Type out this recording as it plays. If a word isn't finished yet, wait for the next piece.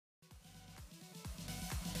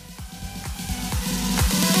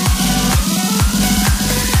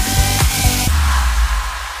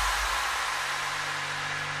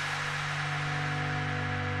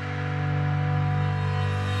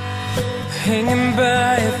hanging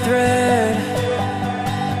by a thread,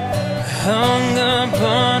 hung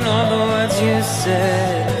upon all the words you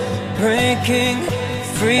said, breaking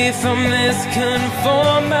free from this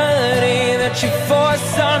conformity that you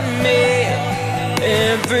force on me.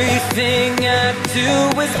 Everything I do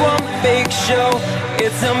is one big show.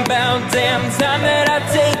 It's about damn time that I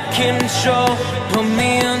take control. Put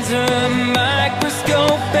me under a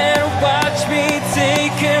microscope and watch me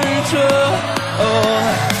take control.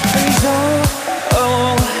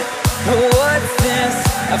 What's this?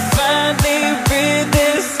 I finally read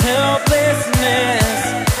this helplessness.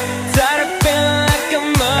 Tired of feeling like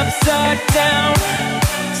I'm upside down,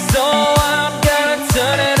 so I'm gonna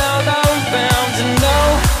turn it all around.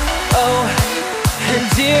 And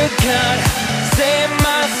dear God, save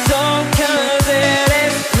my soul, 'cause it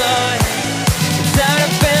is flawed. Tired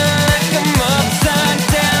of feeling like I'm upside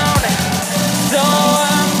down, so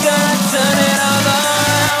I'm gonna turn it all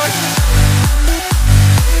around.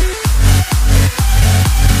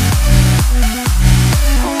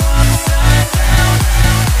 Upside down.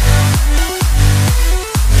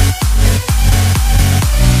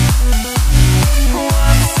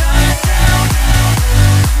 Upside down.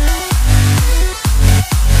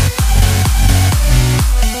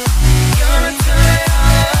 Gonna turn it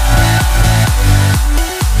all around.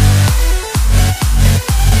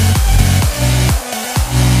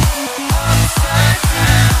 Upside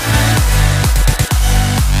down.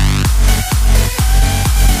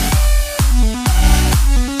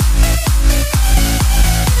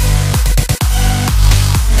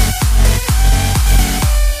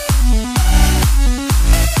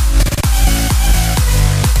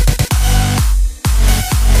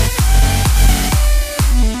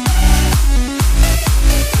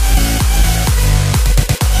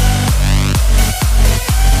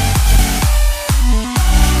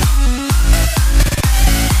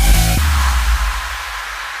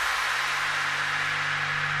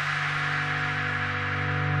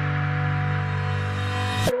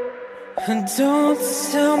 Don't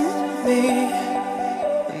tell me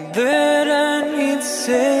that I need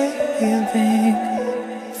saving.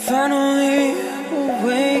 Finally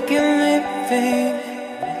awake and living.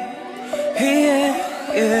 Yeah.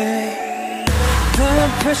 The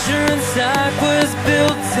pressure inside was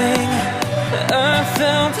building. I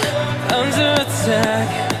felt under attack,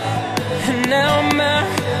 and now my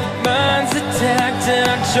mind's attacked, and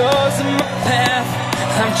I've chosen my path.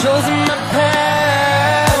 I've chosen my path.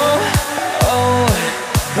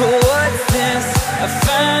 What's this? I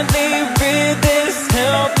finally read this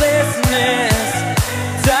helplessness.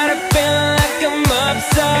 Tired of feeling like I'm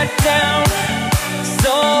upside down,